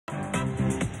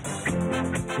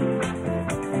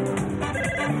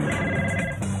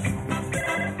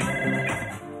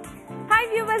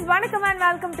வணக்கம் and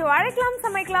welcome to Azhaikalam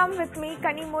Samaikalam with me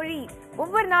Kanimozhi.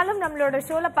 ஒவ்வொரு நாளும் நம்மளோட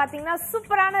ஷோல பாத்தீங்கன்னா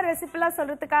சூப்பரான ரெசிபிலாம்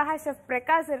சொல்றதுக்காக செஃப்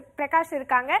பிரகாஷ்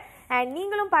இருக்காங்க. அண்ட்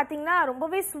நீங்களும் பாத்தீங்கன்னா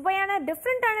ரொம்பவே சுவையான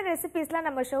டிஃப்ரெண்டான ரெசிபிஸ்லாம்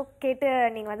நம்ம ஷோ கேட்டு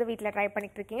நீங்க வந்து வீட்ல ட்ரை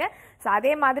பண்ணிட்டு இருக்கீங்க. சோ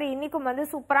அதே மாதிரி இன்னைக்கும் வந்து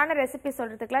சூப்பரான ரெசிபி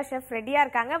சொல்றதுக்குலாம் செஃப் ரெடியா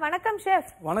இருக்காங்க. வணக்கம்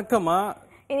செஃப். வணக்கம்மா.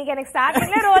 இன்னைக்கு எனக்கு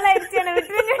ஸ்டார்டிங்ல ரோல் ஆயிடுச்சு, என்ன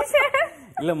விட்டுருங்க.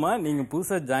 இல்லம்மா, நீங்க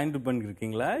புதுசா ஜாயின்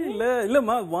பண்ணிருக்கீங்களா?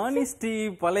 இல்லம்மா, வாணிஸ்டி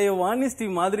பழைய வாணிஸ்டி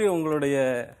மாதிரி உங்களுடைய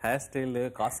ஹேர் ஸ்டைல்,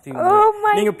 காஸ்டியூம்,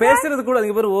 நீங்க பேசுறது கூட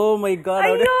அதுக்கு பேர் ஓ மை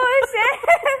காட்.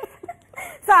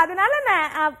 சோ அதனால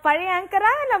நான் பழைய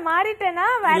ஆங்கரா இல்ல மாறிட்டேனா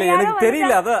வேற யாரும்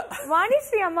தெரியல. அதான்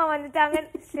வாணிஸ்ரீ அம்மா வந்துட்டாங்க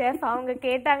ஷெஃப். அவங்க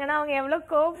கேட்டாங்கன்னா அவங்க எவ்வளவு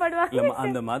கோவப்படுவாங்க. இல்லம்மா,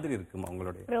 அந்த மாதிரி இருக்குமா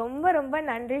உங்களுடைய. ரொம்ப ரொம்ப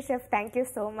நன்றி chef. Thank you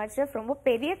so much chef. ரொம்ப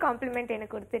பெரிய காம்ப்ளிமெண்ட்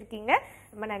எனக்கு கொடுத்திருக்கீங்க.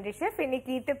 ரொம்ப நன்றி ஷெஃப்.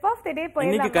 இன்னைக்கு டிப் ஆஃப் தி டே போயிடலாம்.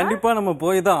 இன்னைக்கு கண்டிப்பா நம்ம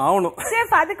போய் தான் ஆவணும்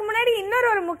ஷெஃப். அதுக்கு முன்னாடி இன்னொரு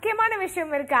ஒரு முக்கியமான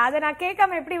விஷயம் இருக்கு. அத நான்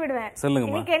கேட்காம எப்படி விடுவேன்? சொல்லுங்க.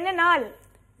 இன்னைக்கு என்ன நாள்?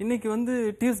 இன்னைக்கு வந்து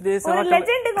டியூஸ்டே. ஒரு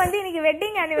லெஜெண்டுக்கு வந்து இன்னைக்கு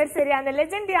வெட்டிங் ஆனிவர்சரி. அந்த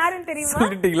லெஜெண்ட் யாருன்னு தெரியுமா?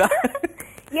 சொல்லிட்டீங்களா?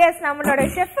 எஸ், நம்மளோட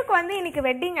ஷெஃப்க்கு வந்து இன்னைக்கு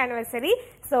வெட்டிங் ஆனிவர்சரி.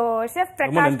 சோ ஷெஃப்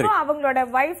பிரகாஷ்க்கும் அவங்களோட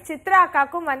வைஃப் சித்ரா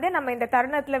அக்காக்கும் வந்து நம்ம இந்த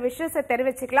தருணத்துல விஷஸ்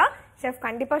தெரிவிச்சுக்கலாம். ஷெஃப்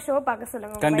கண்டிப்பா ஷோ பார்க்க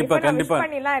சொல்லுங்க. கண்டிப்பா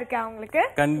பண்ணிலாம் இருக்கு அவங்களுக்கு.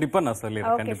 கண்டிப்பா நான்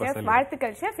சொல்லிடுறேன். கண்டிப்பா சொல்லுங்க.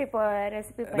 வாழ்த்துக்கள் ஷெஃப். இப்போ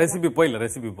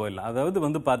ரெசிபி போயிடலாம். அதாவது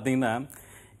வந்து பாத்தீங்கன்னா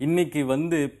இன்னைக்கு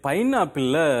வந்து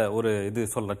பைனாப்பிள்ல ஒரு இது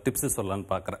டிப்ஸ்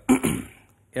சொல்லலாம்னு பாக்குறேன்.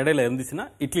 இடையில இருந்துச்சுன்னா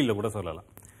இட்லியில கூட சொல்லலாம்.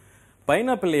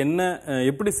 பைனாப்பிள் என்ன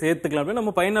எப்படி சேர்த்துக்கலாம் அப்படின்னா,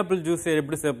 நம்ம பைனாப்பிள் ஜூஸ்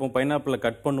எப்படி சேர்ப்போம்? பைனாப்பிளை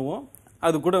கட் பண்ணுவோம்,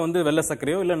 அது கூட வந்து வெள்ளை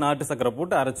சர்க்கரையோ இல்லை நாட்டு சர்க்கரை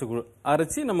போட்டு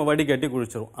அரைச்சி நம்ம வடிகட்டி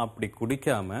குடிச்சிரும். அப்படி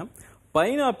குடிக்காம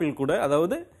பைனாப்பிள் கூட,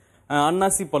 அதாவது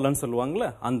அன்னாசி பழம்னு சொல்லுவாங்கல்ல,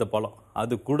 அந்த பழம்,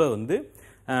 அது கூட வந்து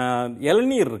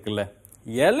இளநீர் இருக்குல்ல,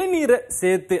 இளநீரை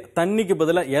சேர்த்து, தண்ணிக்கு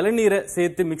பதிலாக இளநீரை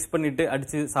சேர்த்து மிக்ஸ் பண்ணிட்டு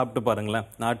அடிச்சு சாப்பிட்டு பாருங்களேன்.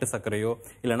 நாட்டு சர்க்கரையோ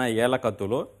இல்லைன்னா ஏலக்காய்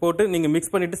தூளோ போட்டு நீங்க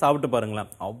மிக்ஸ் பண்ணிட்டு சாப்பிட்டு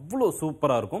பாருங்களேன். அவ்வளோ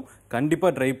சூப்பரா இருக்கும்.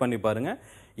 கண்டிப்பா ட்ரை பண்ணி பாருங்க.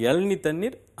 இளநீ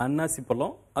தண்ணீர், அன்னாசி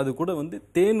பழம், அது கூட வந்து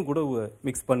தேன் கூட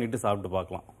மிக்ஸ் பண்ணிட்டு சாப்பிட்டு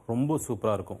பார்க்கலாம். ரொம்ப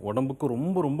சூப்பரா இருக்கும். உடம்புக்கு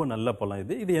ரொம்ப ரொம்ப நல்ல பழம்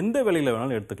இது. இது எந்த வேலையில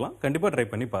வேணாலும் எடுத்துக்கலாம். கண்டிப்பா ட்ரை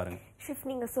பண்ணி பாருங்க. ஷெஃப்,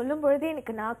 நீங்க சொல்லும் பொழுதே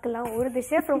எனக்கு நாக்கெல்லாம் ஊறுது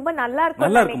ஷெஃப். ரொம்ப நல்லா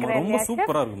இருக்கும். ரொம்ப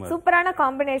சூப்பரா இருக்கும். சூப்பரான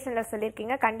காம்பினேஷன்ல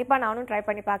சொல்லிருக்கீங்க. கண்டிப்பா நானும் ட்ரை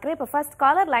பண்ணி பாக்குறேன். இப்ப ஃபர்ஸ்ட்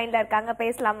காலர் லைன்ல இருக்காங்க,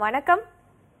 பேசலாம். வணக்கம்.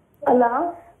 ஹலோ,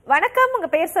 வணக்கம். உங்க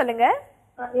பேர் சொல்லுங்க.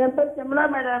 என் பேர் ஜெமுனா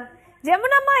மேடம்.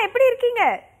 ஜெமுனாமா, எப்படி இருக்கீங்க?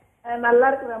 நல்லா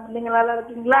இருக்கிறேன். நீங்க நல்லா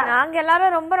இருக்கீங்களா? நாங்க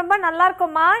எல்லாரும் ரொம்ப ரொம்ப நல்லா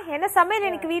இருக்கோம்மா. என்ன சமையல்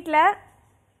இன்னைக்கு வீட்ல?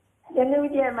 எங்க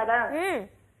வீட்லயா மேடம்?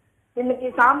 இன்னைக்கு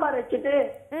சாம்பார் வச்சுட்டு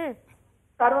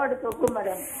கருவாடு தொக்கு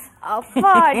மேடம்.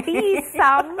 அப்பா டீ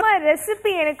செம்ம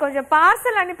ரெசிபி. எனக்கு கொஞ்சம்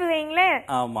பார்சல் அனுப்பி வைங்களேன்.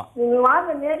 ஆமா, நீங்க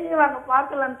வாங்க, நேரிலே வாங்க,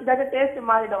 பார்சல் அனுப்பிச்சாக்க டேஸ்ட்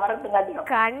மாறிடும்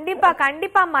வரதுங்காட்டியும். கண்டிப்பா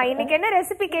கண்டிப்பாமா. இன்னைக்கு என்ன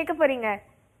ரெசிபி கேட்க போறீங்க?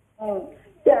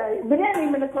 பிரியாணி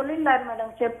முன்ன சொல்லிருந்தாரு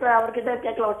மேடம் செஃப், அவர்கிட்ட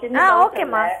கேட்கலாம்.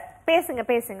 ஓகேமா,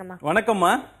 பேசுங்கம்மா. வணக்கம்மா.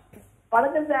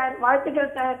 வணக்கம் சார்.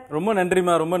 வாழ்த்துக்கள் சார். ரொம்ப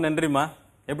நன்றிமா, ரொம்ப நன்றிமா.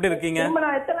 எப்படி இருக்கீங்க?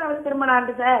 எத்தனாவது திருமணம்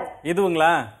ஆண்டு சார்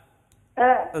இதுங்களா?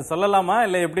 சொல்லலாமா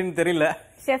இல்ல எப்படின்னு தெரியல.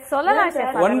 ஷெஃப் சொல்லலாம்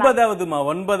ஷெஃப். 9வதுமா,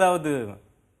 9வது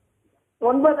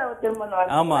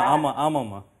திருமணம். ஆமா ஆமா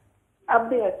ஆமாமா.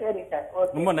 அப்படியா? சரி சார்.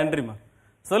 ரொம்ப நன்றிமா.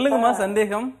 சொல்லுங்கம்மா,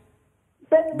 சந்தேகம்.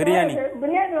 பிரியாணி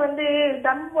வந்து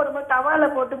தம் போடும்போது தவால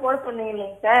போட்டு போட சொன்னீங்க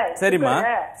இல்லைங்க சார்? சரிம்மா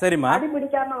சரிம்மா. அடி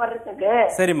பிடிக்காம வர்றதுக்கு.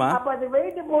 சரிம்மா. அப்ப அது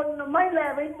வெயிட் போடணுமா இல்ல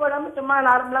வெயிட் போடாம சும்மா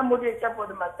நார்மலா மூடி வச்சா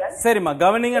போதுமா சார்? சரிம்மா,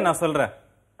 கவனிங்க, நான் சொல்றேன்.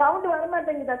 சவுண்ட் வர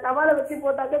மாட்டேங்குது. தவால வச்சு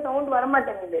போட்டாக்க சவுண்ட் வர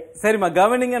மாட்டேங்குது. சரிம்மா,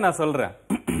 கவனிங்க, நான் சொல்றேன்.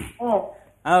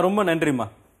 ரொம்ப நன்றிம்மா.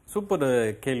 சூப்பர்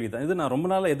கேள்விதான் இது. நான் ரொம்ப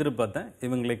நாளா எதிர்பார்த்தேன்.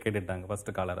 இவங்களே கேட்டுட்டாங்க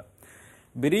ஃபர்ஸ்ட் காலரை.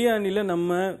 பிரியாணில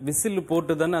நம்ம விசில்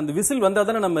போட்டு தானே, அந்த விசில் வந்தா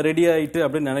தானே நம்ம ரெடி ஆயிட்டு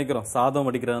அப்படின்னு நினைக்கிறோம். சாதம்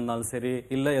வடிக்கிறதா இருந்தாலும் சரி,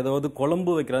 இல்ல ஏதாவது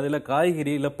குழம்பு வைக்கிறது, இல்ல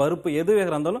காய்கறி, இல்ல பருப்பு எது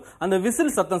வைக்கிறதா இருந்தாலும் அந்த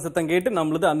விசில் சத்தம் கேட்டு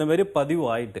நம்மளது அந்த மாதிரி பதிவு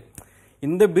ஆயிட்டு.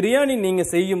 இந்த பிரியாணி நீங்க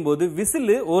செய்யும் போது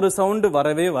விசில் ஒரு சவுண்டு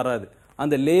வரவே வராது.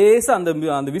 அந்த லேசா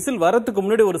அந்த விசில் வரதுக்கு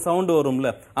முன்னாடி ஒரு சவுண்ட்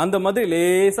வரும்ல, அந்த மாதிரி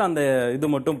லேசா அந்த இது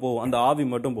மட்டும் போகும், அந்த ஆவி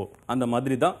மட்டும் போகும். அந்த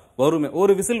மாதிரி தான் வருமே.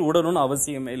 ஒரு விசில் விடணும்னு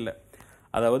அவசியமே இல்லை.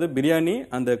 அதாவது பிரியாணி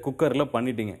அந்த குக்கர்ல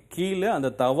பண்ணிட்டீங்க, கீழே அந்த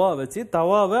தவா வச்சு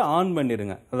தவாவை ஆன்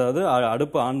பண்ணிடுங்க. அதாவது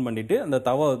அடுப்பு ஆன் பண்ணிட்டு அந்த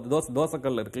தவா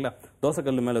தோசைக்கல் இருக்குல்ல,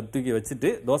 தோசைக்கல் மேல தூக்கி வச்சுட்டு,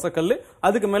 தோசைக்கல்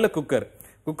அதுக்கு மேல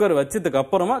குக்கர் வச்சதுக்கு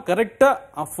அப்புறமா கரெக்டா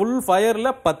ஃபுல் ஃபயர்ல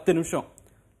 10 நிமிஷம்,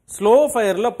 ஸ்லோ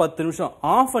ஃபயர்ல 10 நிமிஷம்,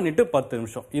 ஆஃப் பண்ணிட்டு 10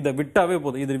 நிமிஷம். இதை விட்டாவே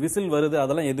போதும். இது விசில் வருது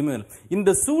அதெல்லாம் எதுவுமே இல்லை.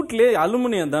 இந்த சூட்லயே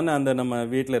அலுமினியம் தானே அந்த நம்ம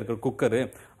வீட்டுல இருக்கிற குக்கரு,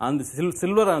 அந்த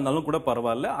சில்வரா இருந்தாலும் கூட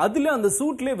பரவாயில்ல, அதுல அந்த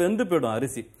சூட்லயே வெந்து போயிடும்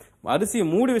அரிசியை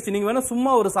மூடி வச்சு நீங்க வேணா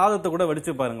சும்மா ஒரு சாதத்தை கூட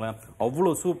வடிச்சு பாருங்களேன்,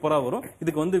 அவ்வளவு சூப்பரா வரும்.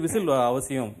 இதுக்கு வந்து விசில்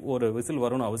அவசியம், ஒரு விசில்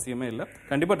வரணும் அவசியமே இல்லை.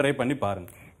 கண்டிப்பா ட்ரை பண்ணி பாருங்க.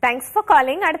 Thanks for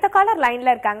calling. அடுத்த காலர்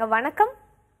லைன்ல இருக்காங்க. வணக்கம்.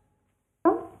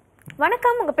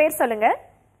 வணக்கம், உங்க பேர் சொல்லுங்க.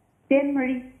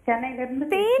 தேன்மொழி, சென்னையில இருந்து.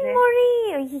 தேன்மொழி,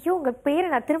 ஐயோ உங்க பேரை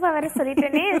நான் திரும்ப வேற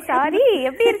சொல்லிட்டேனே, சாரி.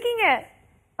 எப்படி இருக்கீங்க?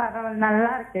 பரவாயில்ல,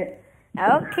 நல்லா இருக்கு.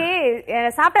 ஓகே,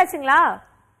 சாப்பிட்டாச்சுங்களா?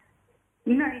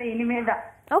 இன்னும் இல்ல, இனிமேதான்.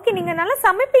 ஓகே, நீங்க நல்லா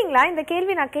சமைப்பீங்களா? இந்த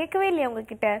கேள்வி நான் கேட்கவே இல்லையா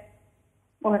உங்ககிட்ட.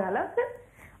 ஓரளவுக்கு.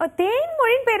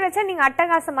 தேன்மொழின்னு பேர் வச்சா நீங்க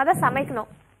அட்டகாசமா தான் சமைக்கணும்.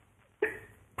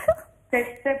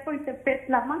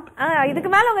 பேசலாமா? இதுக்கு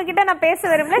மேல உங்ககிட்ட நான் பேச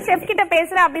விரும்பல, ஷெஃப் கிட்ட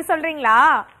பேசுறேன் அப்படி சொல்றீங்களா?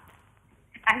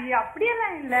 ஐயோ,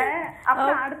 அப்படியெல்லாம் இல்ல.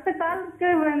 அப்புறம் அடுத்த காலுக்கு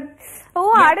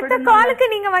அடுத்த காலுக்கு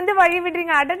நீங்க வந்து வழி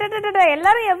விடுறீங்க. அடடடடட,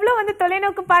 எல்லாரும் எவ்வளவு வந்து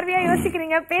தொலைநோக்கு பார்வையா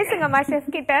யோசிக்கிறீங்க. பேசுங்கம்மா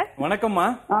ஷெஃப் கிட்ட. வணக்கம்மா.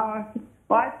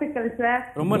 வாழ்த்துக்கள் சார்.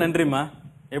 ரொம்ப நன்றிம்மா.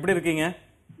 எப்படி இருக்கீங்க?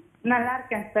 நல்லா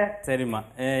இருக்கேன் சார். சரிம்மா,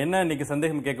 என்ன இன்னைக்கு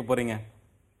சந்தேகம் கேட்க போறீங்க?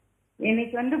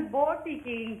 இன்னைக்கு வந்து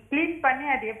போட்டிக்கு கிளீன் பண்ணி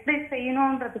அது எப்படி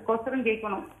செய்யணும்ன்றதுக்கோசரம்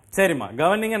கேட்கணும். சரிம்மா,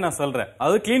 கவனிங்க, நான் சொல்றேன்.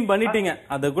 அது கிளீன் பண்ணிட்டீங்க,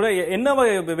 அது கூட என்ன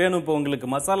வேணும் இப்போ உங்களுக்கு?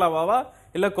 மசாலாவா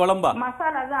இல்ல குழம்பா?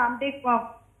 மசாலா தான், அப்படியே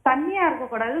தண்ணியா இருக்க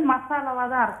கூடாது, மசாலாவா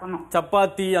தான் இருக்கணும்.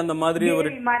 சப்பாத்தி அந்த மாதிரி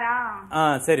ஒரு.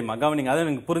 சரிம்மா, கவனிங்க, அது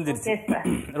எனக்கு புரிஞ்சிருச்சு.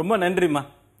 ரொம்ப நன்றிம்மா,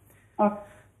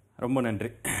 ரொம்ப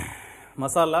நன்றி.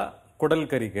 மசாலா குடல்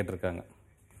கறி கேட்டிருக்காங்க,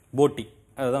 போட்டி,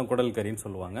 அதுதான் குடல் கறின்னு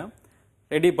சொல்லுவாங்க.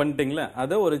 ரெடி பண்ணிட்டீங்களா?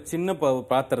 அதை ஒரு சின்ன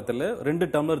பாத்திரத்தில் 2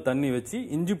 டம்ளர் தண்ணி வச்சு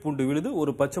இஞ்சி பூண்டு விழுது,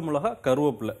 ஒரு பச்சை மிளகா,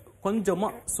 கருவேப்பிலை, கொஞ்சமா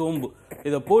சோம்பு,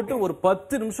 இதை போட்டு ஒரு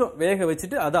 10 நிமிஷம் வேக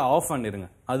வச்சுட்டு அதை ஆஃப் பண்ணிருங்க.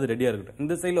 அது ரெடியா இருக்கட்டும்.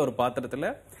 இந்த சைடில் ஒரு பாத்திரத்தில்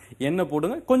எண்ணெய்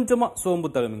போடுங்க, கொஞ்சமா சோம்பு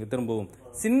தடவுங்க. திரும்பவும்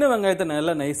சின்ன வெங்காயத்தை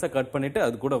நல்லா நைஸா கட் பண்ணிட்டு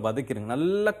அது கூட வதக்கிடுங்க.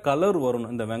 நல்ல கலர்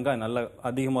வரணும். இந்த வெங்காயம் நல்லா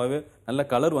அதிகமாகவே நல்ல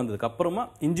கலர் வந்ததுக்கு அப்புறமா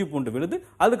இஞ்சி பூண்டு விழுது,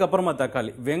 அதுக்கப்புறமா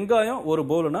தக்காளி. வெங்காயம் ஒரு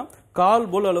பவுல்னா 1/4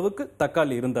 பவுல் அளவுக்கு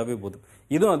தக்காளி இருந்தாவே போதும்.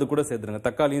 இதுவும் அது கூட சேர்த்துருங்க.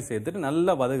 தக்காளியும் சேர்த்துட்டு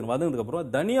நல்லா வதங்கினதுக்கு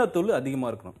அப்புறம் தனியாத்தூள் அதிகமா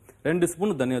இருக்கணும். 2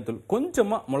 ஸ்பூன் தனியாத்தூள்,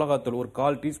 கொஞ்சமா மிளகாத்தூள், ஒரு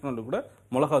 1/4 டீஸ்பூன் கூட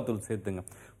மிளகாத்தூள் சேர்த்துங்க.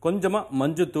 கொஞ்சமா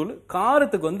மஞ்சத்தூள்,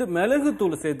 காரத்துக்கு வந்து மிளகு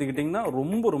தூள் சேர்த்துக்கிட்டீங்கன்னா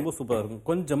ரொம்ப ரொம்ப சூப்பரா இருக்கும்.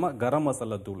 கொஞ்சமா கரம்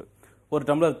மசாலா தூள், ஒரு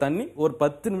டம்ளர் தண்ணி, ஒரு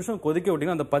 10 நிமிஷம் கொதிக்க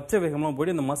விட்டீங்கன்னா அந்த பச்சை வேகமா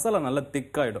போய் அந்த மசாலா நல்லா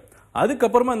திக்காயிடும்.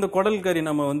 அதுக்கப்புறமா இந்த குடல் கறி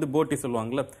நம்ம வந்து போட்டி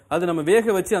சொல்லுவாங்கல்ல, அது நம்ம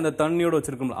வேக வச்சு அந்த தண்ணியோட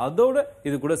வச்சிருக்கோம்ல, அதோட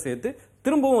இது கூட சேர்த்து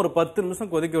திரும்பவும் ஒரு 10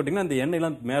 நிமிஷம் கொதிக்க விட்டீங்கன்னா அந்த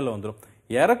எண்ணெயெல்லாம் மேல வந்துடும்.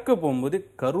 இறக்க போகும்போது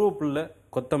கருவேப்பிலை,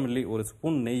 கொத்தமல்லி, ஒரு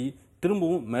ஸ்பூன் நெய்,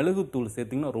 திரும்பவும் மிளகு தூள்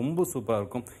சேர்த்தீங்கன்னா ரொம்ப சூப்பரா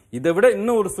இருக்கும். இதை விட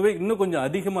இன்னும் ஒரு சுவை இன்னும் கொஞ்சம்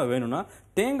அதிகமா வேணும்னா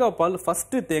தேங்காய் பால்,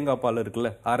 ஃபர்ஸ்ட் தேங்காய் பால் இருக்குல்ல,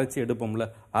 அரைச்சி எடுப்போம்ல,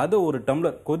 அதை ஒரு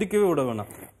டம்ளர் கொதிக்கவே விட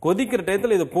வேணாம். கொதிக்கிற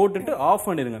டயத்துல இதை போட்டுட்டு ஆஃப்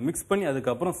பண்ணிடுங்க. மிக்ஸ் பண்ணி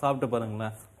அதுக்கப்புறம் சாப்பிட்டு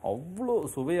பாருங்களேன், அவ்வளோ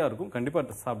சுவையா இருக்கும். கண்டிப்பா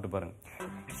சாப்பிட்டு பாருங்க.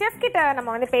 ஷெஃப் கிட்ட நம்ம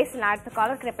வந்து பேசலாம் அடுத்த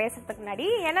காலர் கிட்ட பேசுறதுக்கு முன்னாடி.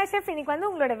 ஏன்னா ஷெஃப், இன்னைக்கு வந்து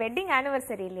உங்களோட வெட்டிங்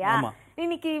ஆனிவர்சரி இல்லையா?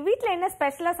 இன்னைக்கு வீட்ல என்ன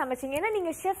ஸ்பெஷலா சமைச்சீங்க? ஏன்னா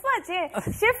நீங்க ஷெஃப் ஆச்சு,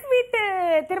 ஷெஃப் வீட்டு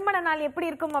திருமண நாள் எப்படி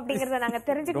இருக்கும் அப்படிங்கறத நாங்க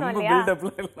தெரிஞ்சுக்கணும் இல்லையா?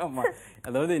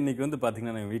 அதாவது இன்னைக்கு வந்து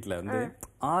பாத்தீங்கன்னா வீட்டுல வந்து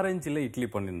ஆரஞ்சுல இட்லி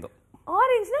பண்ணிருந்தோம்.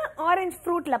 ஆரஞ்சுனா ஆரஞ்சு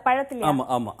ஃப்ரூட்ல, பழத்துல? ஆமா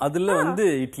ஆமா, அதுல வந்து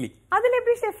இட்லி. அதுல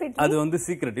எப்படி ஷெஃப் இட்லி? அது வந்து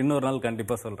சீக்ரெட், இன்னொரு நாள்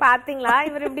கண்டிப்பா சொல்றேன். பாத்தீங்களா,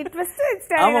 இவர் இப்படி ட்விஸ்ட்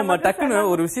வச்சாரு. ஆமாமா, டக்குன்னு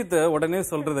ஒரு விஷயத்தை உடனே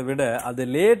சொல்றதை விட அது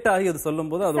லேட் ஆகி அது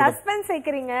சொல்லும்போது அது சஸ்பென்ஸ்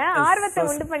வைக்கிறீங்க, ஆர்வத்தை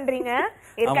உண்டு பண்றீங்க.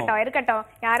 இருக்கட்டும் இருக்கட்டும்,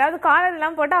 யாராவது காலர்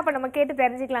எல்லாம் போட்டா அப்ப நம்ம கேட்டு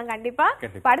தெரிஞ்சுக்கலாம் கண்டிப்பா.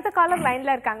 அடுத்த காலர்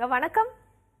லைன்ல இருக்காங்க. வணக்கம்.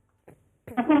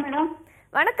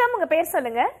 வணக்கம், உங்க பேர்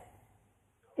சொல்லுங்க.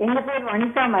 எங்க பேர்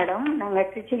வனிதா மேடம், நாங்க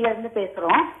திருச்சியில இருந்து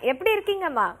பேசுறோம். எப்படி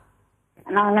இருக்கீங்கம்மா?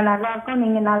 நாங்க நல்லா இருக்கோம்,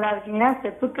 நீங்க நல்லா இருக்கீங்களா?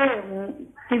 செப்புக்கு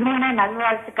திருமண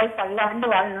நல்வாழ்த்துக்கள், பல்லாண்டு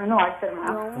வாழணும்னு வாழ்த்துறோம்.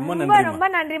 ரொம்ப ரொம்ப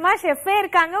நன்றிமா. ஷெஃபே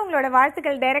இருக்காங்க, உங்களோட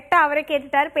வாழ்த்துக்கள் டைரக்டா அவரே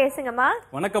கேட்டுட்டாரு. பேசுங்கம்மா.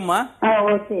 வணக்கம்மா.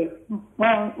 ஓகே,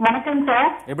 வணக்கம் சார்.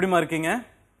 எப்படிமா இருக்கீங்க?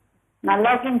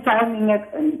 நல்லா இருக்கீங்க சார். நீங்க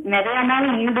நிறைய நாள்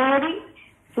ஈடோடி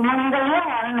சுமங்கலா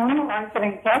வாழணும்னு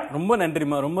வாழ்த்துறேங்க சார். ரொம்ப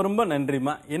நன்றிமா, ரொம்ப ரொம்ப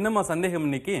நன்றிமா. என்னம்மா சந்தேகம்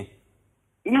இன்னைக்கு?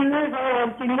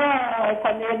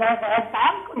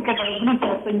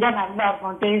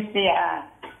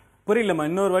 புரியலம்மா,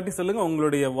 இன்னொரு வாட்டி சொல்லுங்க,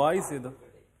 உங்களுடைய வாய்ஸ் ஏதோ.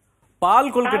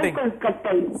 பால் கொல்கட்டை.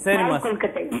 சரிம்மா,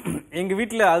 எங்க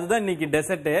வீட்டுல அதுதான் இன்னைக்கு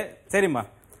டெசர்ட். சரிம்மா,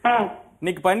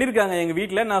 இன்னைக்கு பண்ணிருக்காங்க எங்க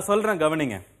வீட்டுல, நான் சொல்றேன்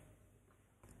கவனிங்க.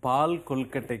 பால்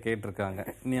கொல்கட்டை கேட்டிருக்காங்க.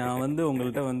 நான் வந்து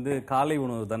உங்கள்கிட்ட வந்து காலை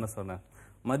உணவு தானே சொன்னேன்.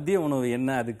 மதிய உணவு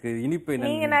என்ன, அதுக்கு இனிப்பு என்ன?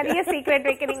 நீங்க நிறைய சீக்ரெட்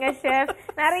வைக்கிறீங்க ஷெஃப்,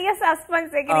 நிறைய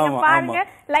சஸ்பென்ஸ் வைக்கிறீங்க. பாருங்க,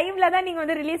 லைவ்ல தான் நீங்க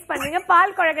வந்து ரிலீஸ் பண்ணீங்க.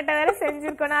 பால் கொழுக்கட்டை வேற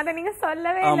செஞ்சிருக்கோம், அத நீங்க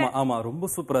சொல்லவே இல்ல. ஆமா ஆமா, ரொம்ப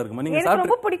சூப்பரா இருக்கு. நீங்க எனக்கு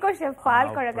ரொம்ப பிடிக்கும் ஷெஃப் பால்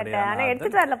கொழுக்கட்டை. ஆனா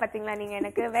எடுத்துட்டு வரல பாத்தீங்களா நீங்க,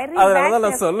 எனக்கு வெரி அதனால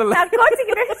நான் சொல்லல. நான்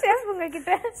கோச்சிக்கிறேன் ஷெஃப்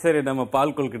உங்ககிட்ட. சரி, நம்ம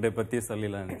பால் கொழுக்கட்டை பத்தி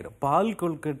சொல்லலாம் நினைக்கிறேன். பால்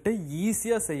கொழுக்கட்டை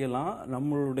ஈஸியா செய்யலாம்.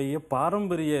 நம்மளுடைய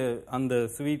பாரம்பரிய அந்த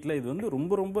ஸ்வீட்ல இது வந்து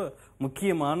ரொம்ப ரொம்ப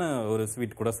முக்கியமான ஒரு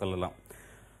ஸ்வீட் கூட சொல்லலாம்.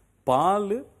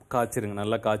 பால் காய்ச்சிருங்க,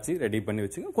 நல்லா காய்ச்சி ரெடி பண்ணி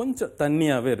வச்சுங்க. கொஞ்சம்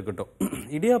தண்ணியாவே இருக்கட்டும்.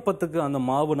 இடியாப்பத்துக்கு அந்த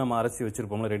மாவு நம்ம அரைச்சி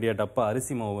வச்சிருப்போம்ல, ரெடியா டப்பா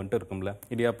அரிசி மாவு வந்துட்டு இருக்கும்ல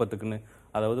இடியாப்பத்துக்குன்னு,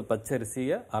 அதாவது பச்சை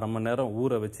அரிசியை 1/2 மணி நேரம்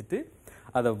ஊற வச்சுட்டு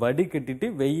அதை வடிகட்டிட்டு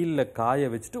வெயில்ல காய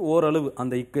வச்சுட்டு ஓரளவு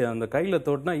அந்த கையில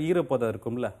தோட்டினா ஈரப்பதம்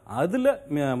இருக்கும்ல அதுல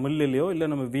மில்லுலயோ இல்ல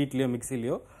நம்ம வீட்லயோ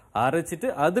மிக்சிலயோ அரைச்சிட்டு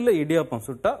அதுல இடியாப்பம்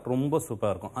சுட்டா ரொம்ப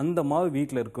சூப்பரா இருக்கும். அந்த மாவு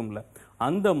வீட்டுல இருக்கும்ல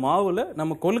அந்த மாவுல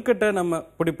நம்ம கொழுக்கட்டை நம்ம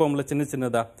பிடிப்போம்ல சின்ன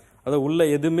சின்னதா, அதை உள்ள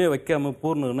எதுவுமே வைக்காம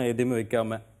பூர்ணம்னா எதுவுமே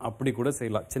வைக்காம அப்படி கூட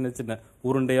செய்யலாம். சின்ன சின்ன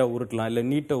உருண்டையா உருட்டலாம், இல்ல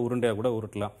நீட்ட உருண்டையா கூட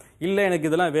உருட்டலாம். இல்ல எனக்கு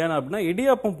இதெல்லாம் வேணாம் அப்படின்னா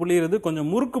இடியாப்பம் புளியறது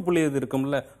கொஞ்சம் முறுக்கு புளியறது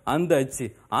இருக்கும்ல அந்த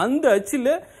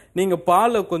அச்சுல நீங்க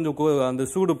பாலை கொஞ்சம் அந்த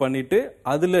சூடு பண்ணிட்டு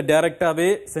அதுல டைரக்டாவே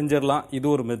செஞ்சிடலாம். இது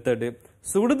ஒரு மெத்தடு.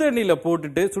 சுடுதண்ணியில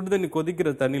போட்டுட்டு சுடுதண்ணி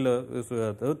கொதிக்கிற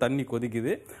தண்ணி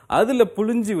கொதிக்குது அதுல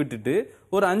புளிஞ்சு விட்டுட்டு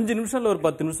ஒரு 5 நிமிஷம் இல்ல ஒரு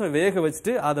 10 நிமிஷம் வேக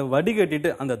வச்சுட்டு அதை வடிகட்டிட்டு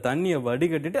அந்த தண்ணியை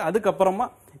வடிகட்டிட்டு அதுக்கப்புறமா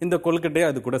இந்த கொழுக்கட்டையை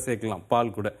அது கூட சேர்க்கலாம்.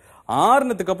 பால் கூட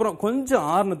கொஞ்சம்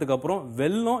ஆறுனதுக்கு அப்புறம்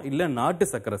வெல்லம் இல்ல நாட்டு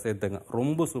சர்க்கரை சேர்த்துங்க,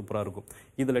 ரொம்ப சூப்பரா இருக்கும்.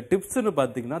 இதுல டிப்ஸ்னு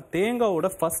பாத்தீங்கன்னா தேங்காவோட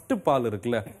ஃபர்ஸ்ட் பால்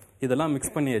இருக்குல்ல இதெல்லாம்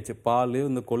மிக்ஸ் பண்ணியாச்சு. பால்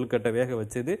இந்த கொழுக்கட்டை வேக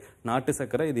வச்சது நாட்டு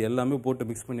சர்க்கரை இது எல்லாமே போட்டு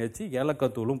மிக்ஸ் பண்ணியாச்சு.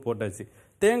 ஏலக்காய் தூளும் போட்டாச்சு.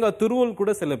 தேங்காய் துருவல்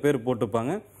கூட சில பேர்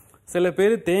போட்டுப்பாங்க. சில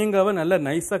பேர் தேங்காவை நல்லா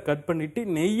நைஸா கட் பண்ணிட்டு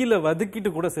நெய்யில வதக்கிட்டு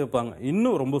கூட சேர்ப்பாங்க,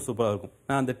 இன்னும் ரொம்ப சூப்பரா இருக்கும்.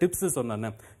 நான் அந்த டிப்ஸ்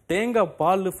சொன்னேன். தேங்காய்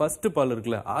பால் ஃபர்ஸ்ட் பால்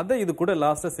இருக்குல்ல அதை இது கூட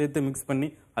லாஸ்டா சேர்த்து மிக்ஸ் பண்ணி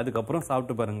அதுக்கப்புறம்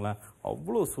சாப்பிட்டு பாருங்களேன்,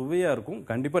 அவ்வளோ சுவையா இருக்கும்.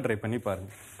 கண்டிப்பா ட்ரை பண்ணி பாருங்க.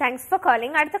 Thanks for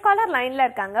calling. அடுத்த காலர் லைன்ல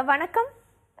இருக்காங்க. வணக்கம்.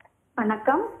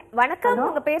 வணக்கம். வணக்கம்,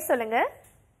 உங்க பேர் சொல்லுங்க.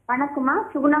 வணக்கம்மா,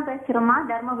 சுகுணா பேசுறோமா,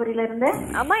 தர்மபுரியில இருந்து.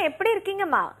 அம்மா எப்படி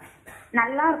இருக்கீங்கம்மா?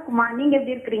 நல்லா இருக்குமா, நீங்க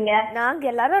எப்படி இருக்கிறீங்க? நாங்க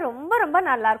எல்லாரும் ரொம்ப ரொம்ப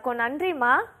நல்லா இருக்கோம்,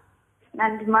 நன்றிமா.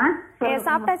 நன்றிமா.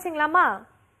 சாப்பிட்டாச்சுங்களாமா?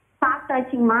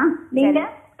 சாப்பிட்டாச்சுங்கம்மா, நீங்க?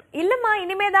 இல்லம்மா,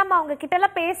 இனிமேதாம்மா உங்ககிட்ட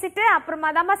எல்லாம் பேசிட்டு அப்புறமா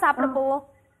தாம்மா சாப்பிட போவோம்.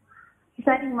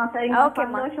 சரிங்கம்மா சரிங்கம்மா.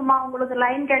 சந்தோஷமா, உங்களுக்கு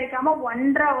லைன் கிடைக்காம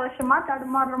 1.5 வருஷமா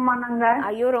தடுமாறுறோம்மா நாங்க.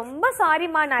 ஐயோ ரொம்ப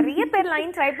சாரிமா, நிறைய பேர்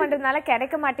லைன் ட்ரை பண்றதுனால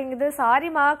கிடைக்க மாட்டேங்குது.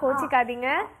 சாரிமா, கோச்சிக்காதீங்க.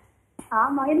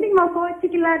 ஆமா, இல்லைங்கம்மா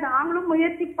கோச்சிக்கல, நாங்களும்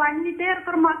முயற்சி பண்ணிட்டே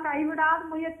இருக்கிறோம்மா, கைவிடாத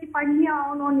முயற்சி பண்ணி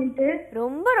ஆகணும்னுட்டு.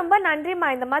 ரொம்ப ரொம்ப நன்றிமா.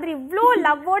 இந்த மாதிரி இவ்ளோ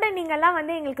லவ்வோட நீங்க எல்லாம்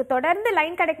வந்து எங்களுக்கு தொடர்ந்து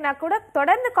லைன் கிடைக்கினா கூட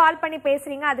தொடர்ந்து கால் பண்ணி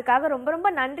பேசுறீங்க, அதுக்காக ரொம்ப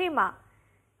ரொம்ப நன்றிமா.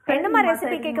 என்னமா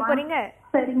ரெசிபி கேட்க போறீங்க?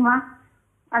 சரிங்கம்மா.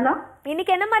 ஹலோ,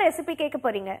 இன்னைக்கு என்னமா ரெசிபி கேட்க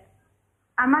போறீங்க?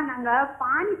 ஆமா, நாங்க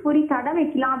பானிபூரி கடை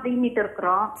வைக்கலாம் அப்படின்னுட்டு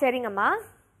இருக்கிறோம். சரிங்கம்மா.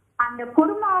 அந்த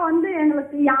குருமா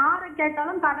எங்களுக்கு யார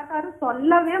கேட்டாலும் கடைக்காரர்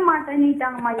சொல்லவே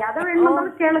மாட்டேன்னுட்டாங்கம்மா. எதை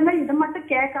வேணுமாலும் கேளுங்க, இதை மட்டும்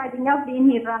கேட்காதீங்க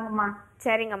அப்படின்னுறாங்கம்மா.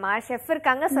 சரிங்கம்மா, ஷெஃப்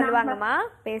இருக்காங்க, சொல்லுவாங்கம்மா,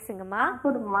 பேசுங்கம்மா.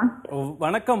 கொடுங்கம்மா.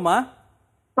 வணக்கம்மா.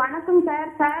 வணக்கம் சார்.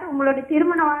 சார், உங்களுடைய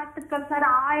திருமண வாழ்த்துக்கள் சார்.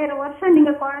 1000 வருஷம்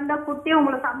நீங்க குழந்தை குட்டி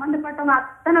உங்களை சம்பந்தப்பட்டவங்க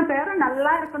அத்தனை பேரும்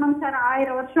நல்லா இருக்கணும் சார்,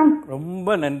 1000 வருஷம்.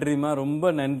 ரொம்ப நன்றிமா,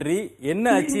 ரொம்ப நன்றி.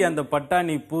 என்ன ஆச்சு அந்த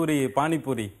பட்டாணி பூரி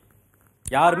பானிபூரி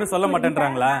யாருமே சொல்ல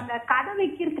மாட்டேன்றாங்களா? கடை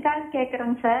வைக்கிறதுக்காக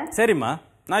கேக்குறேங்க சார். சரிம்மா,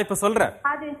 நான் இப்ப சொல்றேன்.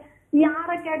 அது யார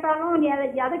கேட்டாலும்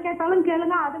எதை கேட்டாலும்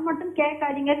கேளுங்க, அது மட்டும்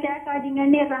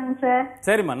கேட்காதீங்கன்னு சார்.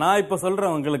 சரிம்மா, நான் இப்ப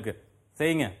சொல்றேன் உங்களுக்கு,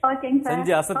 செய்யுங்க,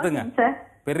 செஞ்சு அசத்துங்க,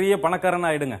 பெரிய பணக்காரன்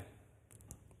ஆயிடுங்க.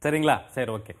 சரிங்களா?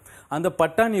 சரி, ஓகே. அந்த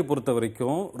பட்டாணியை பொறுத்த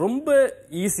வரைக்கும் ரொம்ப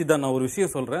ஈஸி தான். நான் ஒரு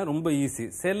விஷயம் சொல்றேன், ரொம்ப ஈஸி.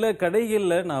 சில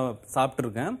கடைகள்ல நான்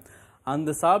சாப்பிட்டுருக்கேன், அந்த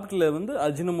சாப்பிட்டுல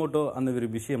அஜினமோட்டோ அந்த ஒரு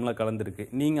விஷயம்லாம் கலந்துருக்கு.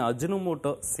 நீங்க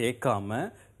அஜினமோட்டோ சேர்க்காம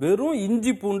வெறும்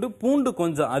இஞ்சி பூண்டு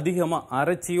கொஞ்சம் அதிகமா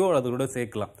அரைச்சியோ அதோட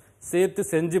சேர்க்கலாம். சேர்த்து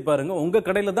செஞ்சு பாருங்க, உங்க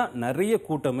கடையில தான் நிறைய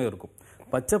கூட்டமே இருக்கும்.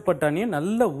 பச்சை பட்டாணியை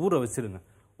நல்லா ஊற வச்சிருங்க,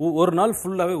 ஒரு நாள்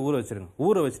ஃபுல்லாவே ஊற வச்சிருங்க.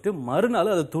 ஊற வச்சுட்டு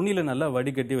மறுநாள் அதை துணியில நல்லா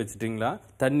வடிகட்டி வச்சுட்டீங்களா,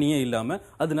 தண்ணியே இல்லாம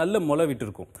அது நல்ல முளை விட்டு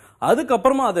இருக்கும்.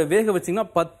 அதுக்கப்புறமா அதை வேக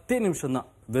வச்சீங்கன்னா 10 நிமிஷம் தான்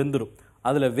வெந்துடும்.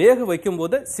 அதுல வேக வைக்கும்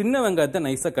போது சின்ன வெங்காயத்தை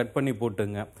நைஸா கட் பண்ணி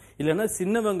போட்டுங்க. இல்லைன்னா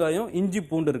சின்ன வெங்காயம் இஞ்சி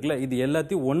பூண்டு இருக்குல்ல, இது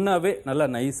எல்லாத்தையும் ஒன்னாவே நல்லா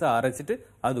நைஸா அரைச்சிட்டு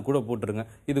அது கூட போட்டுருங்க.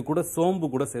 இது கூட சோம்பு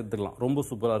கூட சேர்த்துக்கலாம், ரொம்ப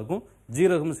சூப்பரா இருக்கும்.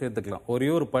 ஜீரகமும் சேர்த்துக்கலாம், ஒரே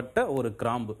ஒரு பட்டை, ஒரு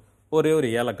கிராம்பு, ஒரே ஒரு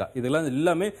ஏலக்காய், இதெல்லாம்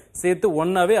எல்லாமே சேர்த்து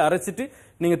ஒன்னாவே அரைச்சிட்டு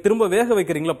நீங்க திரும்ப வேக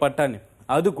வைக்கிறீங்களா பட்டாணி,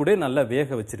 அது கூட நல்லா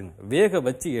வேக வச்சிருங்க. வேக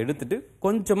வச்சு எடுத்துட்டு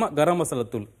கொஞ்சமா கரம் மசாலா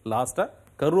தூள், லாஸ்டா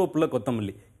கருவேப்பிலை,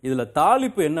 கொத்தமல்லி. இதுல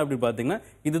தாளிப்பு என்ன அப்படி பாத்தீங்கன்னா,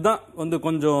 இதுதான்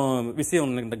கொஞ்சம்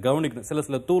விஷயம் கவனிக்கணும்.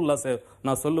 சில தூள்லாம்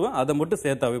நான் சொல்லுவேன், அதை மட்டும்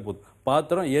சேர்த்தாவே போதும்.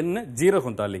 பாத்திரம், எண்ணெய்,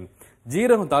 ஜீரகம் தாளிங்க.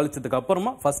 ஜீரகம் தாளிச்சதுக்கு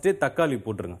அப்புறமா ஃபர்ஸ்டே தக்காளி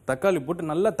போட்டுருங்க. தக்காளி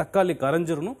போட்டு நல்லா தக்காளி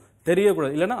கரைஞ்சிடணும்,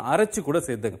 தெரியக்கூடாது, இல்லைன்னா அரைச்சி கூட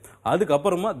சேர்த்துங்க.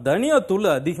 அதுக்கப்புறமா தனியா தூள்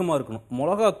அதிகமா இருக்கணும்,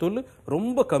 மிளகா தூள்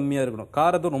ரொம்ப கம்மியா இருக்கணும்,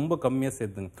 காரத்தை ரொம்ப கம்மியா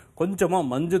சேர்த்துங்க. கொஞ்சமா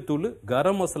மஞ்சத்தூள்,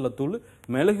 கரம் மசாலா தூள்,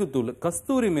 மிளகு தூள்,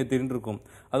 கஸ்தூரி மேத்தின்னு இருக்கும்,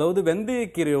 அதாவது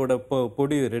வெந்தயக்கீரையோட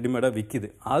பொடி ரெடிமேடா விற்கிது,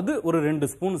 அது ஒரு 2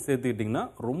 ஸ்பூன் சேர்த்துக்கிட்டீங்கன்னா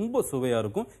ரொம்ப சுவையா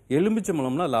இருக்கும். எலுமிச்சை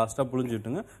பழம்னா லாஸ்டா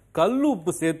புளிஞ்சுட்டுங்க. கல்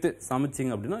உப்பு சேர்த்து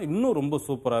சமைச்சிங்க அப்படின்னா இன்னும் ரொம்ப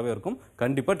சூப்பராகவே இருக்கும்.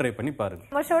 கண்டிப்பா ட்ரை பண்ணி பாருங்க.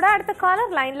 அடுத்த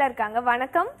காலர் லைன்ல இருக்காங்க.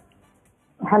 வணக்கம்.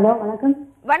 ஹலோ, வணக்கம்.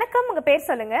 வணக்கம், உங்க பேர்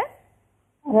சொல்லுங்க.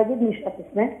 ரஜினி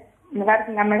பேசுறேன். நல்லா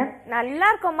இருக்கீங்களா மேடம்? நல்லா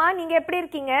இருக்கோமா, நீங்க எப்படி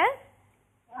இருக்கீங்க?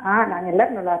 நாங்க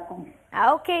எல்லாரும் நல்லா இருக்கோம்.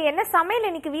 ஓகே, என்ன சமையல்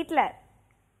இன்னைக்கு வீட்ல?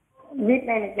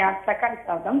 வீட்ல இன்னைக்கு தக்காளி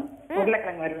சாதம்,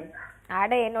 உருளைக்கிழங்கு வறுவல்.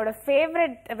 அட, என்னோட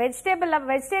ஃபேவரட்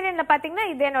வெஜிடேரியன்ல பாத்தீங்கன்னா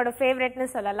இது என்னோட ஃபேவரட்னு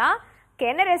சொல்லலாம்.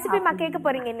 என்ன ரெசிபிமா கேட்க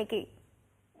போறீங்க இன்னைக்கு?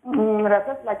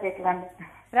 ரசகுல்லா கேட்கலாம்.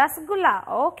 ரசகுல்லா.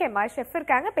 ஓகேம்மா, ஷெஃப்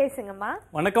இருக்காங்க, பேசுங்கம்மா.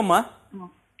 வணக்கம்மா.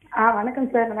 வணக்கம்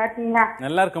சார், நல்லா இருக்கீங்களா?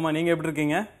 நல்லா இருக்கம்மா, நீங்க எப்படி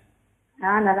இருக்கீங்க?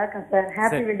 நல்லா இருக்கேன் sir.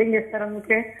 Happy wedding day sir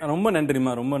உங்களுக்கு. ரொம்ப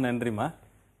நன்றிம்மா, ரொம்ப நன்றிம்மா.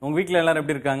 உங்க வீட்ல எல்லாரும்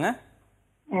எப்படி இருக்காங்க?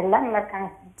 எல்லாம் நல்லா இருக்காங்க.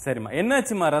 சரிம்மா,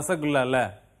 என்னாச்சுமா ரசகுல்லால?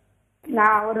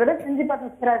 நான் ஒரு தடவை செஞ்சு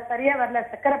பார்த்தேன் சார், சரியா வரல.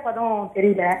 சக்கரை பதம்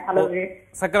தெரியல அளவு.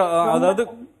 சக்கரை அதாவது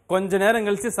கொஞ்ச நேரம்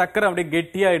கழிச்சு சக்கரை அப்படியே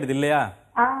கெட்டியாயிடுது இல்லையா?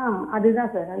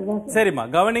 அதுதான் சார், அதுதான். சரிம்மா,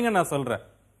 கவனிங்க, நான் சொல்றேன்.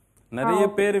 நிறைய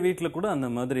பேர் வீட்டுல கூட அந்த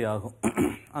மாதிரி ஆகும்.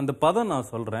 அந்த பதம்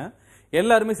நான் சொல்றேன்,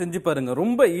 எல்லாருமே செஞ்சு பாருங்க,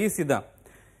 ரொம்ப ஈஸி தான்.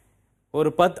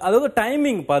 ஒரு அதாவது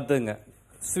டைமிங் பார்த்துங்க.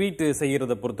 ஸ்வீட்டு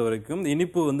செய்யறதை பொறுத்த வரைக்கும்,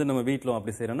 இனிப்பு வந்து நம்ம வீட்டில்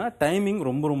அப்படி செய்யறோம்னா டைமிங்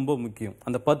ரொம்ப ரொம்ப முக்கியம்.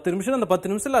 அந்த 10 நிமிஷம், அந்த 10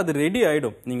 நிமிஷத்துல அது ரெடி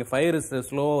ஆயிடும். நீங்க ஃபயர்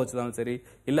ஸ்லோவா வச்சிருந்தாலும் சரி,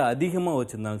 இல்ல அதிகமா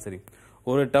வச்சிருந்தாலும் சரி.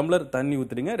 1 டம்ளர் தண்ணி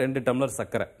ஊத்துறீங்க, 2 டம்ளர்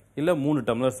சர்க்கரை, இல்ல 3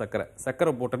 டம்ளர் சர்க்கரை.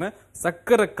 சர்க்கரை போட்டோன்னே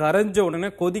சர்க்கரை கரைஞ்ச உடனே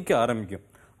கொதிக்க ஆரம்பிக்கும்.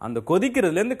 அந்த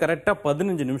கொதிக்கிறதுல இருந்து கரெக்டா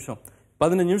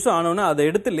 15 நிமிஷம் ஆனோன்னா அதை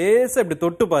எடுத்து லேசா இப்படி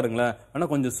தொட்டு பாருங்களேன். ஆனா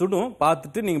கொஞ்சம் சுடும்,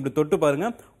 பார்த்துட்டு நீங்க இப்படி தொட்டு பாருங்க.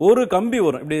 ஒரு கம்பி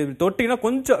வரும், இப்படி தொட்டிங்கன்னா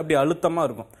கொஞ்சம் அப்படி அழுத்தமா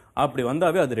இருக்கும். அப்படி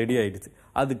வந்தாவே அது ரெடி ஆயிடுச்சு.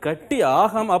 அது கட்டி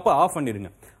ஆகாம அப்ப ஆஃப் பண்ணிடுங்க.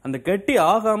 அந்த கட்டி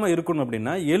ஆகாம இருக்கணும்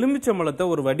அப்படின்னா, எலுமிச்சம்பழத்தை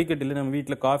ஒரு வடிகட்டில, நம்ம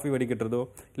வீட்டுல காஃபி வடிகட்டுறதோ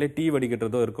இல்ல டீ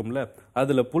வடிகட்டுறதோ இருக்கும்ல,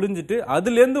 அதுல புளிஞ்சிட்டு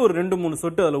அதுல இருந்து ஒரு 2-3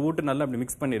 சொட்டு அதுல ஊட்டு நல்லா அப்படி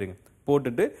மிக்ஸ் பண்ணிடுங்க.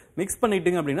 போட்டுட்டு மிக்ஸ்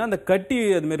பண்ணிட்டீங்க அப்படின்னா அந்த கட்டி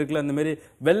அது மாதிரி இருக்குல்ல, அந்த மாதிரி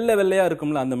வெள்ளையா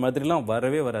இருக்கும்ல, அந்த மாதிரி எல்லாம்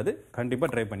வரவே வராது. கண்டிப்பா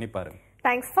ட்ரை பண்ணி பாருங்க.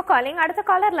 Thanks for calling. அடுத்த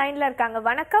காலர் லைன்ல இருக்காங்க.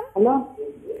 வணக்கம். ஹலோ.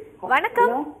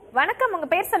 வணக்கம். வணக்கம், உங்க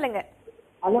பேர் சொல்லுங்க.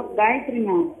 ஹலோ,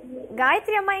 காயத்ரிங்க.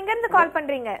 காயத்ரி அம்மா, எங்க இருந்து கால்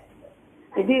பண்றீங்க?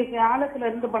 இது சேலத்துல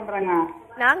இருந்து பண்றாங்க.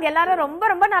 நாங்க எல்லாரும் ரொம்ப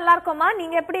ரொம்ப நல்லா இருக்கோம்மா.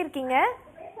 நீங்க எப்படி இருக்கீங்க?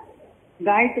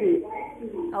 காயத்ரி.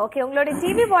 ஓகே, உங்களோட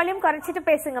டிவி வால்யூம் குறைச்சிட்டு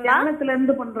பேசுங்கம்மா. சேலத்துல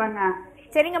இருந்து பண்றாங்க.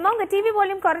 சரிங்கம்மா, உங்க டிவி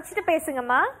வால்யூம் குறைச்சிட்டு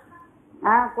பேசுங்கம்மா.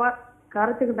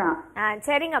 குறைச்சுக்கிட்டான்.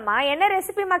 சரிங்கம்மா, என்ன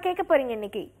ரெசிபிமா கேட்க போறீங்க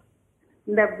இன்னைக்கு?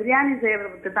 இந்த பிரியாணி செய்யறத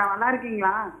பத்தி தான். நல்லா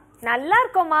இருக்கீங்களா? நல்லா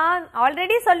இருக்கோம்மா.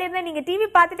 ஆல்ரெடி சொல்லியிருந்தேன், நீங்க டிவி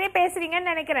பார்த்துட்டே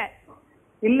பேசுறீங்கன்னு நினைக்கிறேன்.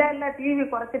 இல்ல டிவி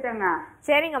குறைச்சிட்டாங்க.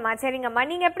 சரிங்கம்மா,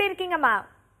 நீங்க எப்படி இருக்கீங்கம்மா?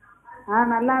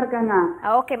 நல்லா இருக்காங்க.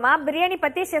 ஓகேம்மா, பிரியாணி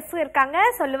பத்தி ஷெஃப் இருக்காங்க,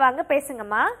 சொல்லுவாங்க,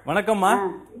 பேசுங்கம்மா. வணக்கம்மா.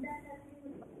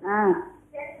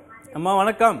 அம்மா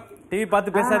வணக்கம். டிவி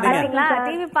பார்த்து பேசாதீங்க.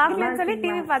 டிவி பார்க்கலன்னு சொல்லி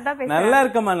டிவி பார்த்தா பேசுங்க. நல்லா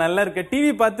இருக்கம்மா, நல்லா இருக்க.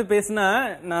 டிவி பார்த்து பேசினா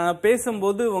நான்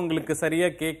பேசும்போது உங்களுக்கு சரியா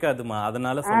கேட்காதுமா,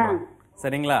 அதனால சொல்றேன்.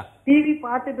 சரிங்களா? டிவி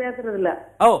பார்த்து பேசுறது இல்ல.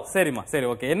 ஓ சரிம்மா, சரி,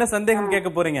 ஓகே. என்ன சந்தேகம்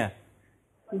கேட்க போறீங்க?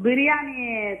 பிரியாணி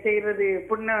செய்யறது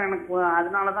புண்ணு எனக்கு,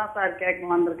 அதனாலதான் சார்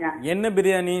கேட்க வந்திருக்கேன். என்ன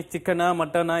பிரியாணி? சிக்கனா,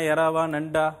 மட்டனா, எறாவா,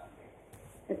 நண்டா?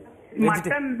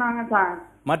 மட்டன் தாங்க சார்.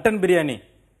 மட்டன் பிரியாணி.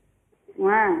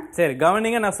 சரி,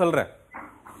 கவனிங்க, நான் சொல்றேன்.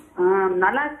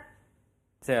 நல்லா.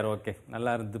 சரி, ஓகே.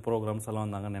 நல்லா இருந்து ப்ரோக்ராம் சொல்ல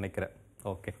வந்தாங்கன்னு நினைக்கிறேன்.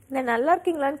 ஓகே. நல்லா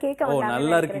இருக்கீங்களான்னு கேட்க வந்தாங்க.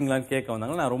 நல்லா இருக்கீங்களான்னு கேட்க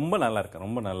வந்தாங்க. நான் ரொம்ப நல்லா இருக்கேன்,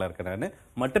 ரொம்ப நல்லா இருக்கேன். நான்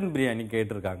மட்டன் பிரியாணி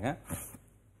கேட்டிருக்காங்க.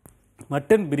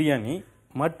 மட்டன் பிரியாணி,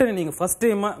 மட்டன் நீங்க ஃபர்ஸ்ட்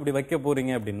டைமா அப்படி வைக்க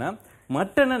போறீங்க அப்படின்னா,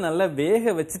 மட்டனை நல்லா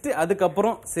வேக வச்சுட்டு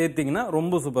அதுக்கப்புறம் சேர்த்தீங்கன்னா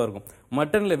ரொம்ப சூப்பரா இருக்கும்.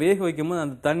 மட்டன்ல வேக வைக்கும் போது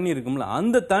அந்த தண்ணி இருக்கும்ல,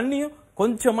 அந்த தண்ணியும்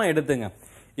கொஞ்சமா எடுத்துங்க.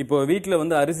 இப்போ வீட்டுல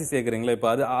வந்து அரிசி சேர்க்குறீங்களா, இப்போ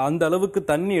அது அந்த அளவுக்கு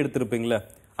தண்ணி எடுத்திருப்பீங்களா,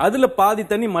 அதுல பாதி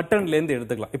தண்ணி மட்டன்ல இருந்து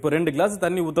எடுத்துக்கலாம். இப்போ 2 கிளாஸ்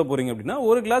தண்ணி ஊத்த போறீங்க அப்படின்னா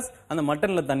 1 கிளாஸ் அந்த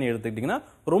மட்டன்ல தண்ணி எடுத்துக்கிட்டீங்கன்னா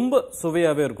ரொம்ப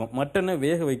சுவையாவே இருக்கும். மட்டனை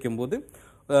வேக வைக்கும் போது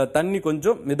தண்ணி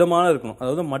கொஞ்சம் மிதமான இருக்கணும்.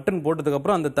 அதாவது மட்டன் போட்டதுக்கு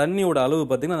அப்புறம் அந்த தண்ணியோட அளவு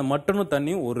பார்த்தீங்கன்னா அந்த மட்டனும்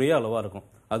தண்ணியும் ஒரே அளவா இருக்கும்.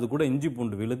 அது கூட இஞ்சி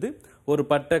பூண்டு விழுது, ஒரு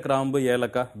பட்டை, கிராம்பு,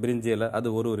 ஏலக்காய், பிரிஞ்சி இலை,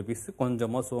 அது ஒரு பீஸ்,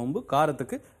 கொஞ்சமா சோம்பு,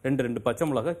 காரத்துக்கு 2 பச்சை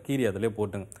மிளகாய் கீரி அதிலே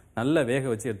போட்டுங்க. நல்லா வேக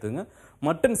வச்சு எடுத்துங்க.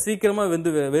 மட்டன் சீக்கிரமா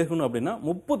வேகணும் அப்படின்னா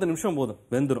 30 நிமிஷம் போதும்,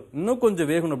 வெந்துடும். இன்னும்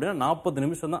கொஞ்சம் வேகணும் அப்படின்னா 40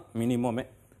 நிமிஷம் தான் மினிமமே.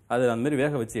 அது அந்த மாதிரி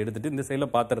வேக வச்சு எடுத்துட்டு இந்த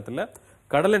சைடில் பாத்திரத்தில்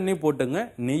கடலெண்ணெய் போட்டுங்க,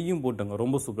 நெய்யும் போட்டுங்க,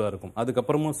 ரொம்ப சூப்பராக இருக்கும்.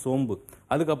 அதுக்கப்புறமா சோம்பு,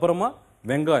 அதுக்கப்புறமா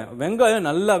வெங்காயம்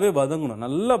நல்லாவே வதங்கணும்.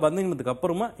 நல்லா வதங்கினதுக்கு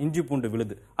அப்புறமா இஞ்சி பூண்டு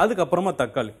விழுது, அதுக்கப்புறமா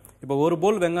தக்காளி. இப்போ 1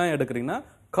 போல் வெங்காயம் எடுக்கிறீங்கன்னா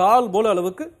 1/4 போல்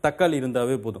அளவுக்கு தக்காளி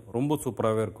இருந்தாவே போதும், ரொம்ப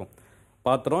சூப்பராகவே இருக்கும்.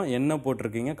 பாத்திரம் எண்ணெய்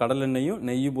போட்டிருக்கீங்க, கடலெண்ணெயும்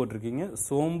நெய்யும் போட்டிருக்கீங்க,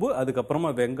 சோம்பு, அதுக்கப்புறமா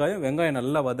வெங்காயம்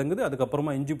நல்லா வதங்குது,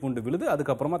 அதுக்கப்புறமா இஞ்சி பூண்டு விழுது,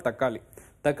 அதுக்கப்புறமா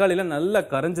தக்காளியில நல்லா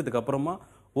கரைஞ்சதுக்கு அப்புறமா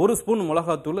 1 ஸ்பூன்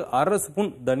மிளகாத்தூள், 1/2 ஸ்பூன்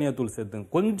தனியாத்தூள் சேர்த்துங்க,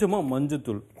 கொஞ்சமா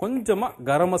மஞ்சத்தூள், கொஞ்சமா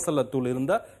கரம் மசாலா தூள்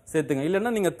இருந்தா சேர்த்துங்க.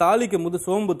 இல்லைன்னா நீங்க தாளிக்கும் போது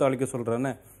சோம்பு தாளிக்க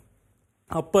சொல்றேன்னு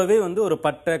அப்பவே வந்து ஒரு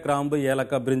பட்டை, கிராம்பு,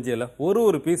 ஏலக்காய், பிரிஞ்சி இலை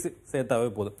ஒரு பீஸ்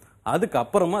சேர்த்தாவே போதும்.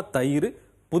 அதுக்கப்புறமா தயிர்,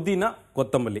 புதினா,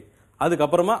 கொத்தமல்லி,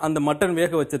 அதுக்கப்புறமா அந்த மட்டன்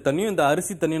வேக வச்ச தண்ணியும் இந்த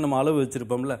அரிசி தண்ணியும் நம்ம அளவு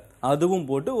வச்சிருப்போம்ல அதுவும்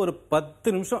போட்டு ஒரு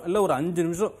 10 நிமிஷம் இல்ல ஒரு 5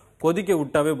 நிமிஷம் கொதிக்க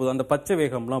விட்டாவே போதும், அந்த பச்சை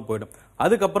வேகம்லாம் போயிடும்.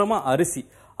 அதுக்கப்புறமா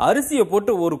அரிசியை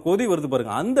போட்டு ஒரு கொதி வருது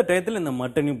பாருங்க, அந்த டயத்துல இந்த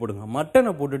மட்டனையும் போடுங்க.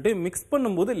 மட்டனை போட்டுட்டு மிக்ஸ்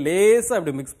பண்ணும்போது லேசா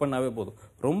அப்படி மிக்ஸ் பண்ணாவே போதும்.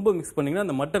 ரொம்ப மிக்ஸ் பண்ணீங்கன்னா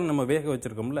அந்த மட்டன் நம்ம வேக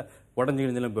வச்சிருக்கோம்ல உடஞ்சி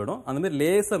கிழிஞ்செல்லாம் போயிடும். அந்த மாதிரி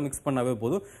லேசா மிக்ஸ் பண்ணாவே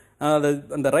போதும்.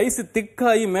 அந்த ரைஸ்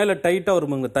திக்காகி மேல டைட்டா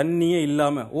வருவாங்க, தண்ணியே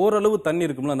இல்லாம ஓரளவு தண்ணி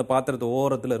இருக்கும்ல அந்த பாத்திரத்து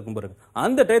ஓரத்துல இருக்கும் பாருங்க,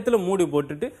 அந்த டயத்துல மூடி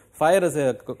போட்டுட்டு ஃபயரை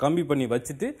கம்மி பண்ணி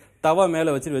வச்சுட்டு தவா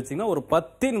மேல வச்சுட்டு வச்சீங்கன்னா ஒரு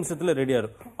 10 நிமிஷத்துல ரெடி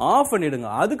ஆயிடும். ஆஃப் பண்ணிடுங்க.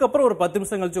 அதுக்கப்புறம் ஒரு 10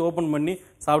 நிமிஷம் கழிச்சு ஓபன் பண்ணி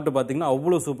சாப்பிட்டு பாத்தீங்கன்னா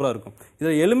அவ்வளவு சூப்பரா இருக்கும்.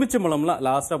 இதுல எலுமிச்சை பழம்லாம்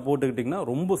லாஸ்டா போட்டுக்கிட்டீங்கன்னா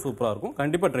ரொம்ப சூப்பரா இருக்கும்.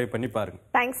 கண்டிப்பா ட்ரை பண்ணி பாருங்க.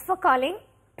 Thanks for calling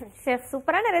chef.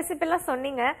 சூப்பரான ரெசிபி எல்லாம்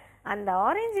சொன்னீங்க. அந்த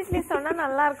ஆரஞ்சு இட்லி சொன்னா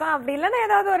நல்லா இருக்கும், அப்படி இல்லன்னா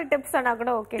ஏதாவது ஒரு டிப்ஸ் சொன்னா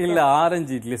கூட ஓகே. இல்ல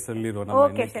ஆரஞ்சு இட்லி சொல்லிடுவோம்.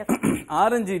 Okay chef.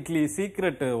 Orange idli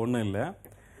secret ஒண்ணும் இல்ல,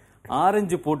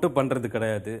 ஆரஞ்சு போட்டு பண்றது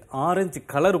கிடையாது, ஆரஞ்சு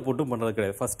கலர் போட்டு பண்றது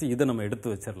கிடையாது. ஃபர்ஸ்ட் இதை நம்ம எடுத்து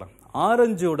வச்சிடலாம்.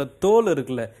 ஆரஞ்சோட தோல்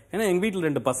இருக்குல்ல, ஏன்னா எங்க வீட்டுல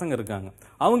 2 பசங்க இருக்காங்க,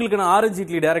 அவங்களுக்கு நான் ஆரஞ்சு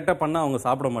இட்லி டைரக்டா பண்ணா அவங்க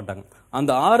சாப்பிட மாட்டாங்க.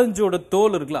 அந்த ஆரஞ்சோட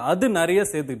தோல் இருக்குல்ல அது நிறைய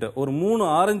சேர்த்துக்கிட்டேன். ஒரு 3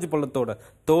 ஆரஞ்சு பழத்தோட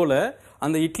தோலை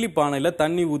அந்த இட்லி பானையில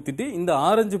தண்ணி ஊத்திட்டு இந்த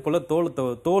ஆரஞ்சு பழ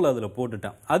தோல் அதுல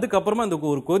போட்டுட்டேன். அதுக்கப்புறமா அந்த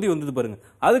ஒரு கொதி வந்தது பாருங்க,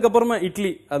 அதுக்கப்புறமா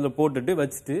இட்லி அதுல போட்டுட்டு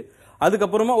வச்சுட்டு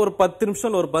அதுக்கப்புறமா ஒரு 10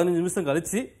 நிமிஷம் ஒரு 15 நிமிஷம்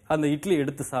கழிச்சு அந்த இட்லி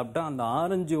எடுத்து சாப்பிட்டா அந்த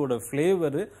ஆரஞ்சோட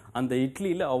ஃபிளேவர் அந்த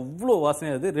இட்லியில அவ்வளோ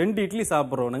வாசனையா இருக்கு. 2 இட்லி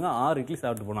சாப்பிடுறவனுங்க 6 இட்லி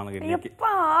சாப்பிட்டு போனாங்க இன்னைக்கு.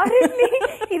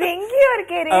 இது எங்கேயோ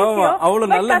இருக்கே ரேஷியோ.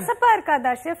 அவ்வளவு நல்ல கசப்பா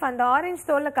இருக்காதா ஷெஃப்? அந்த ஆரஞ்சு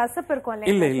தோல்ல கசப்பு இருக்கும்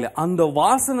இல்ல அந்த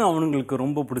வாசனை அவங்களுக்கு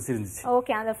ரொம்ப பிடிச்சிருந்துச்சு.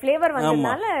 ஓகே, அந்த ஃபிளேவர்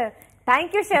வந்ததுனால.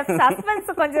 Thank you chef. சஸ்பென்ஸ்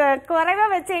கொஞ்சம் குறைவா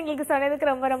வச்சு எங்களுக்கு சொன்னதுக்கு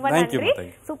ரொம்ப ரொம்ப நன்றி.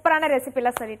 சூப்பரான ரெசிபி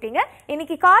எல்லாம் சொல்லிட்டீங்க.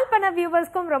 இன்னைக்கு கால் பண்ண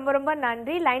வியூவர்ஸ்க்கும் ரொம்ப ரொம்ப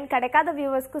நன்றி. லைன் கிடைக்காத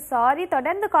வியூவர்ஸ்க்கும் சாரி.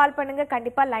 தொடர்ந்து கால் பண்ணுங்க,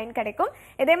 கண்டிப்பா லைன் கிடைக்கும்.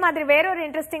 இதே மாதிரி வேற ஒரு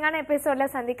இன்ட்ரெஸ்டிங்கான எபிசோட்ல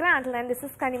சந்திக்கிறேன். until then this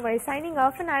is Kanimozhi signing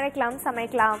off. அழைக்கலாம்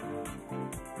சமைக்கலாம்.